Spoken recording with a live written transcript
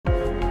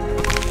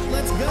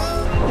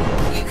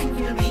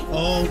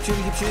Keep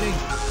shooting, keep shooting.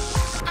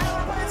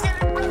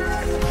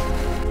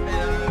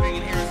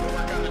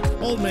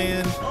 Old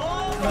man. I'm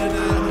gonna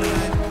die, I'm gonna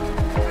die.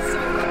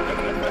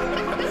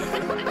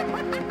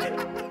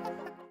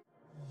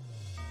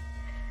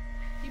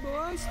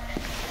 boys.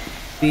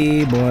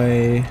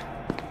 B-boy.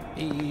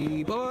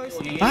 Hey boys.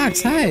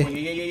 Fox, hi. Yo,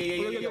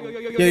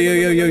 yo,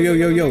 yo, yo, yo,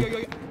 yo,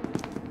 yo.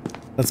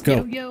 Let's go.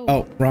 Yo, yo.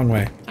 Oh, wrong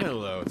way.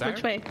 Hello, there.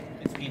 Which way?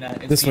 It's Peanut.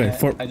 It's this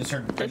Peanut. way. I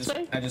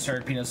just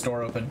heard Peanut's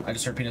door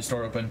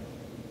open.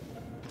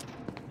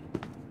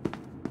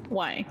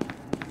 Why?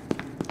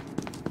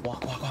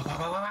 Walk, walk, walk, walk,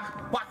 walk,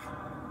 walk, walk.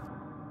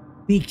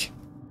 Sneak.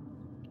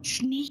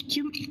 Sneak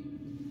you.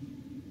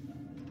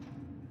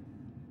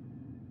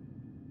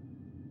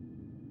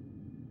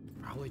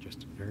 Probably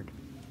just a nerd.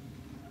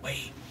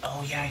 Wait.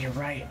 Oh yeah, you're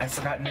right. I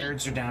forgot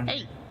nerds are down.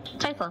 Hey,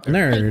 Typho.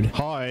 Nerd.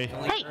 Hi.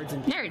 Hey,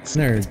 nerds.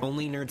 Nerd.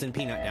 Only nerds and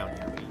Peanut down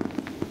here.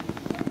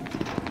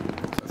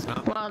 So it's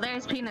not. Well,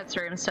 there's Peanut's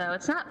room, so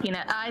it's not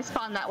Peanut. I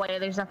spawned that way.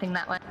 There's nothing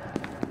that way.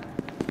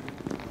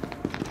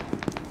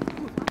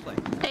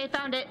 Hey,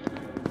 found it.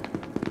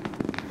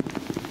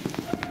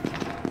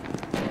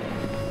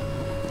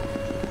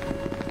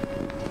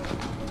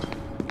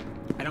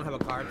 I don't have a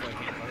card, so I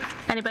can't vote.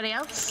 Anybody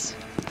else?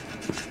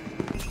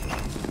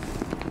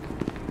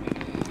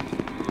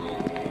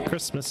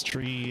 Christmas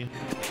tree.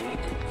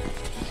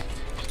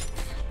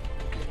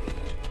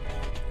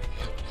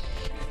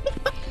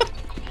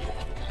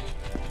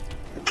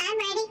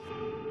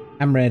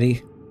 I'm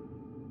ready.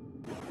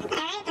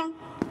 Alright then.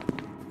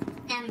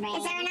 I'm ready.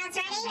 Is everyone else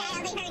ready? I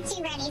only heard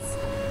two readies.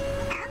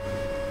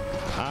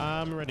 Oh?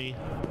 I'm ready.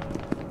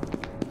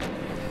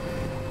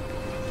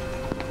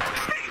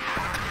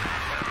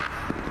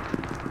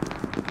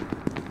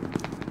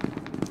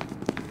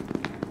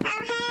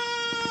 Oh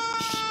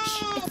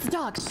hey! It's the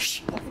dog.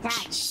 Shh.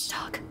 It's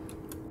Dog.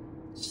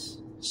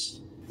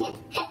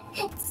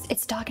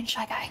 It's Dog and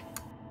Shy Guy.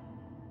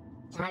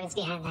 Dog is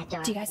behind that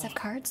door. Do you guys have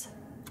cards?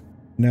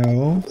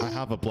 No. I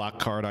have a black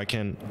card. I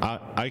can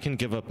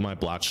give up my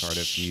black card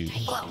if you.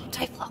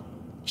 Typho.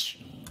 Shh.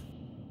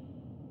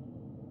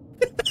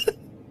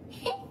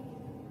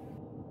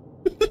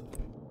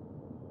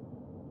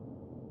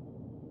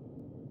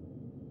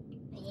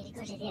 We need to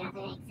go to the other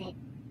exit.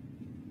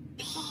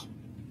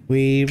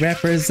 We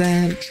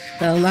represent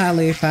the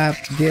Lollipop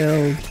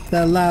Guild.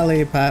 The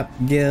Lollipop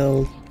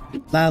Guild.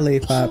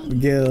 Lollipop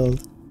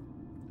Guild.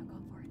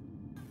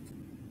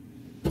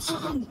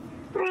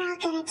 We're all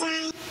gonna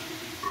die.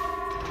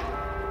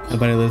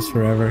 Nobody lives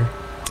forever.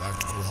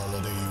 Tactical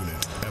Holiday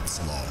Unit,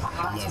 Epsilon,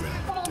 11,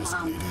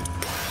 designated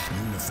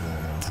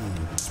Uniform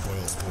 2,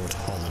 Spoil Sport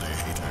Holiday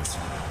Haters.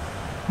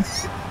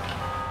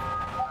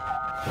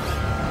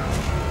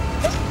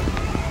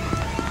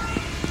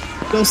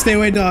 No, stay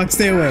away, dog,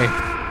 stay away.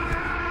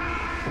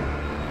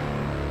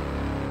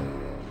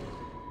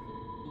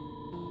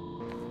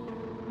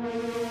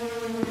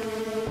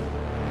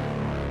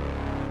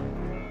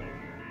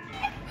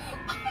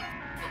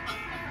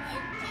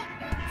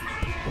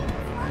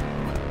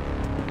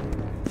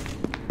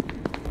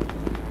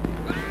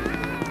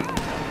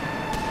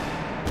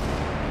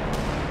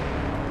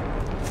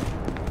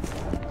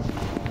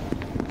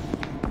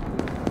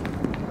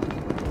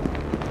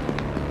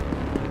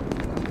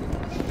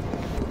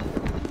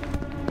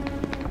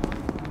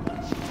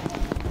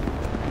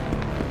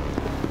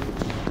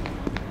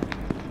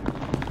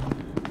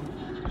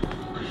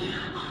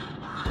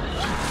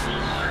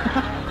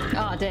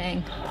 Aw,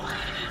 dang.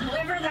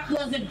 Whoever that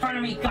was in front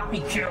of me got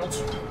me killed.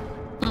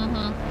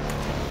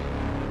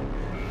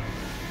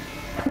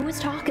 Who was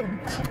talking?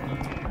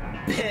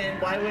 Ben,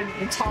 why wouldn't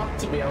you talk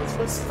to me? I was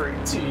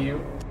whispering to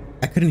you.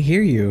 I couldn't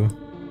hear you.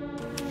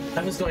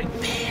 I was going,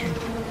 Ben.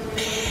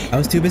 I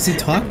was too busy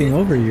talking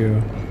over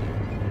you.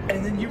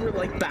 And then you were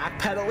like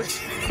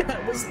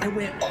backpedaling. I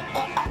went,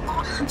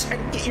 I'm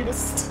trying to get you to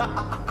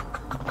stop.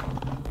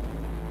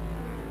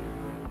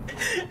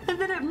 And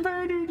then it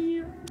murdered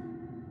you.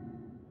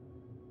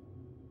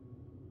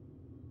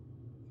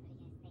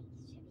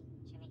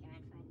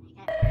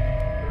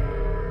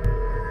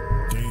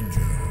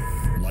 Danger.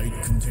 Light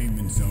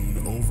containment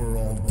zone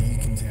overall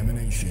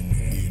decontamination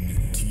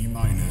in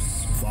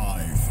T-minus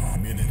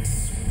 5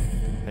 minutes.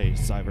 Hey,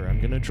 Cyber, I'm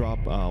gonna drop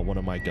one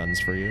of my guns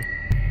for you.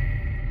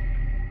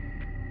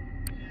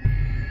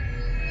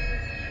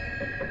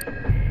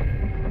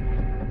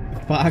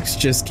 Fox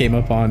just came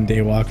up on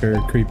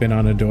Daywalker creeping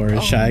on a door,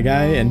 Shy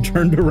Guy, and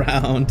turned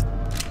around.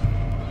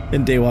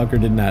 And Daywalker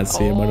did not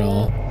see him at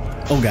all.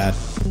 Oh god.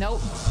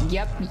 Nope.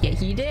 Yep. Yeah,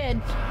 he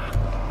did.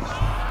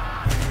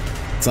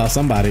 Saw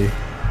somebody.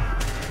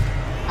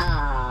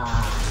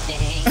 Aw,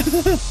 dang.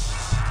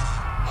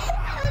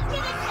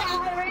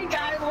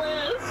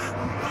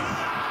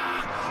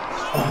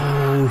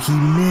 Oh, he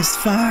missed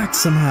Fox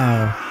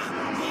somehow.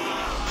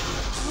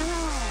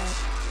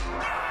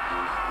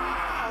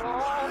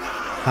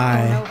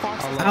 Hi. Oh, no,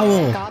 Fox is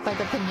Owl. got by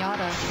the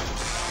pinata.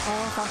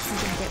 Oh, Fox is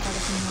gonna get by the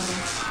pinata.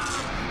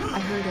 I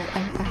heard it.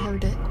 I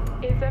heard it.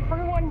 Is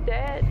everyone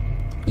dead?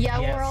 Yeah,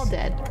 Yes. we're all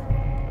dead.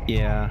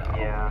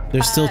 Yeah.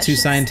 There's still two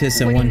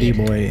scientists and what do one you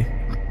need? D-boy.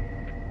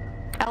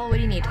 Owl, what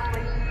do you need?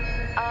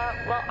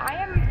 Well, I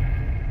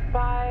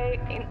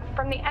am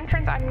from the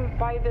entrance. I'm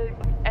by the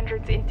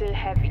entrance into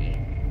heavy.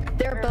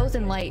 They're both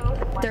in light.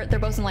 They're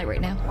both in light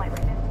right now.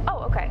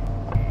 Oh, okay.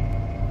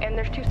 And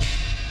there's 2.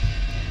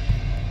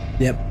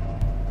 Yep.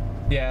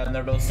 Yeah, and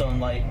they're both still in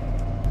light.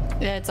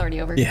 Yeah, it's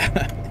already over.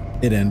 Yeah,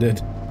 it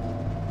ended.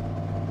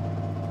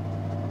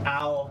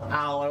 Owl,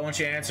 Owl, I want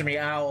you to answer me,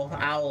 Owl,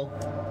 Owl.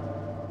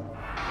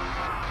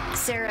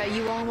 Sarah,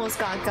 you almost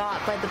got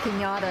by the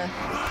piñata.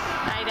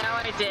 I know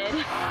I did.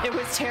 It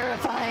was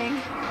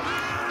terrifying.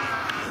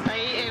 I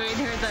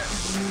even heard the.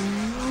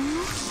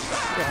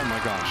 Oh my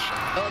gosh.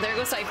 Oh, there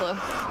goes Cyclo.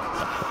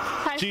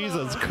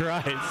 Jesus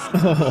Christ.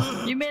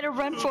 Oh. You made a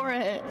run for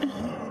it.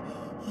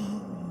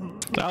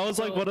 That was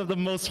like one of the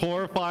most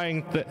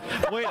horrifying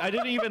Wait, I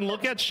didn't even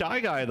look at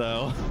Shy Guy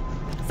though.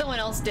 Someone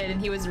else did,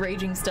 and he was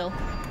raging still.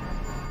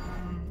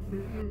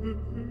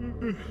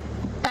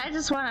 I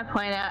just want to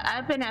point out,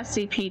 I've been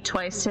SCP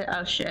twice to.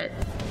 Oh shit.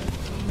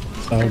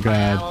 Oh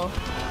god. Owl.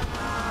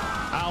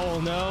 Owl,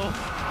 no.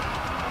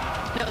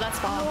 No, that's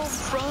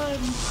Fox. Oh, run.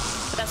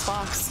 That's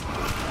Fox.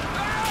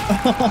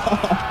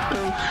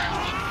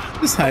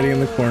 Just hiding in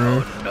the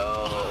corner.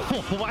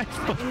 Why?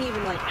 I didn't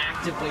even like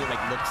actively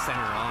like look center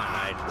on.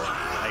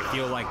 I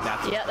feel like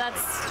that's Yeah,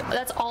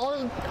 that's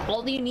all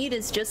you need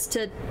is just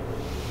to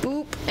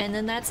boop, and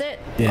then that's it.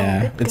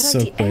 Yeah, good it's so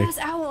idea. quick. Yes,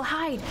 Owl,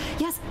 hide.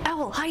 Yes,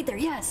 Owl, hide there.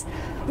 Yes,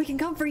 we can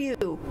come for you.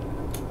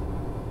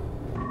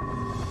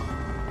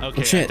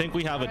 Okay, shit. I think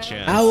we have a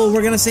chance. Owl,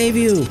 we're gonna save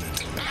you. 11.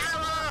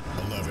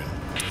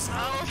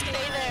 Owl, stay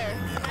there.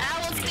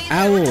 Owl, stay there.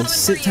 Owl,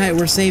 sit tight.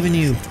 We're saving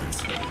you.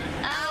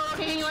 Owl,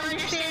 can you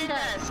understand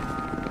us?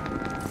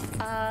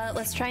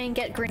 Let's try and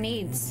get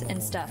grenades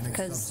and stuff,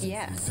 cause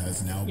yeah,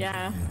 Has now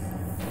Yeah.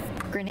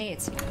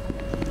 grenades.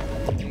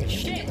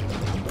 Shit.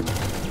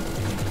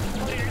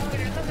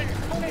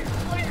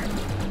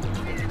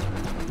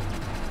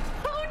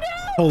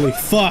 Holy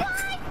fuck.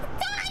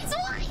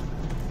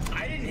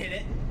 I didn't hit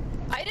it.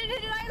 I didn't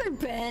hit it either,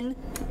 Ben.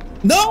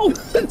 No!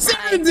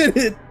 Sarah did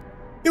it!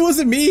 It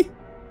wasn't me.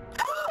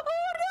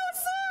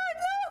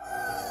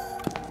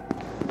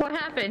 What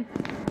happened?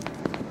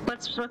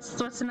 What's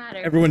the matter?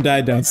 Everyone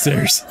died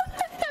downstairs.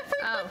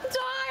 Oh.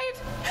 Died!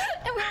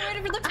 And we were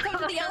waiting for them to come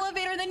to the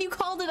elevator, and then you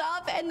called it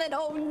up, and then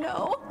oh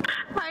no.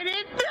 I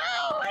didn't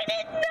know. I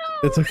didn't know.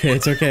 It's okay,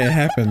 it's okay, it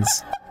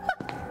happens.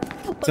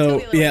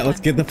 So, yeah, let's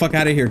get the fuck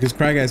out of here, because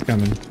Cry Guy's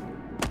coming.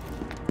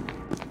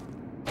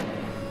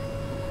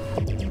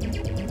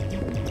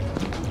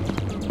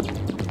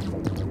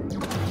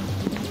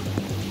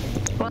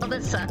 Well,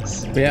 this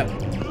sucks. But yeah.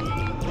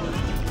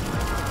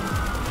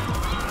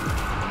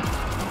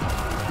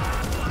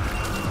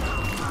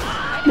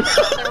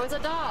 There was a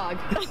dog.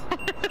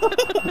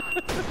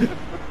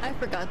 I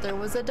forgot there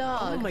was a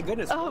dog. Oh my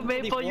goodness. Oh,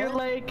 Maple, you're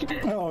like,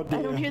 Oh,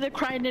 I don't hear the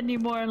crying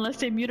anymore unless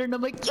they mute her, and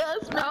I'm like,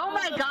 yes. Oh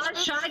my god,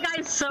 Shy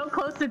Guy's so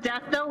close to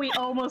death though, we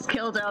almost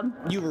killed him.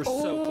 You were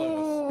so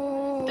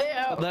close.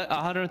 Damn.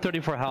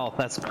 134 health,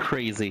 that's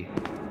crazy.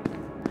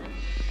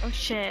 Oh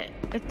shit,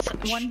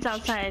 one's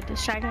outside,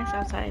 Shy Guy's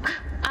outside.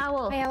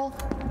 Owl. Hey, Owl.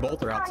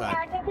 Both are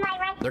outside.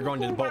 They're going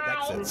to both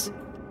exits.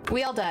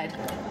 We all died.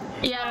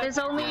 Yeah, there's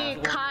only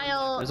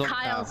Kyle. There's only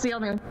Kyle's the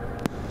only one.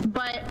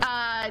 But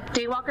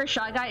Daywalker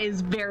Shy Guy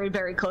is very,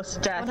 very close to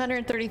death.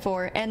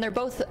 134, and they're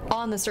both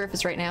on the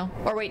surface right now.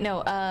 Or wait,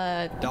 no,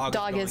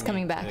 dog is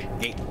coming back.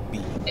 Gate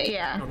B.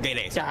 Yeah. No, gate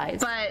A. Sorry.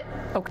 Dies. But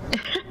Okay.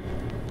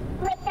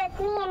 Wait, that's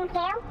me and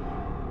Kale?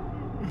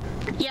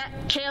 yeah,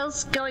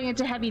 Kale's going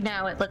into heavy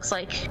now. It looks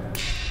like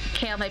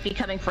Kale might be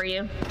coming for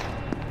you.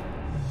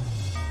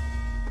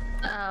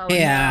 Oh.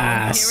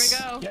 Yes.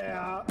 No. Here we go.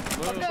 Yeah.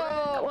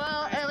 Oh,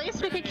 well, at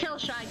least we could kill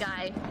Shy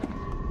Guy.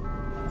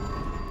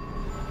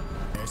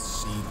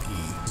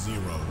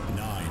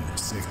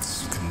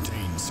 SCP-096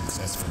 contained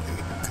successfully.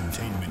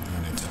 Containment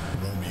Unit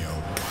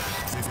Romeo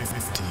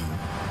 15.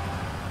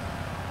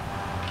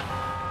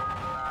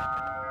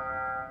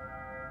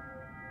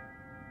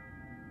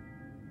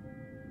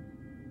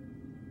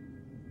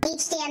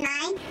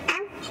 HDMI?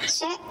 Oh,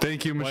 shit.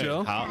 Thank you, Michelle.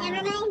 Wait, how?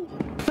 Never mind.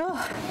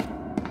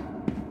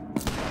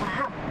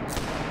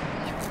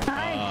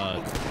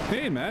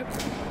 Hey, Matt.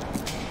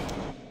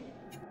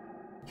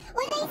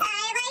 Well, I'd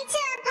like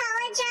to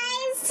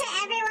apologize to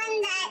everyone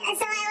that.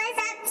 So I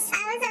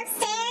was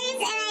upstairs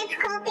and I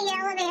pulled the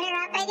elevator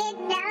up. I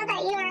didn't know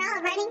that you were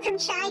all running from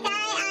Shy Guy.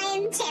 I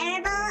am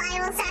terrible. I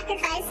will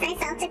sacrifice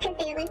myself to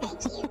Cthulhu.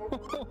 Thank you.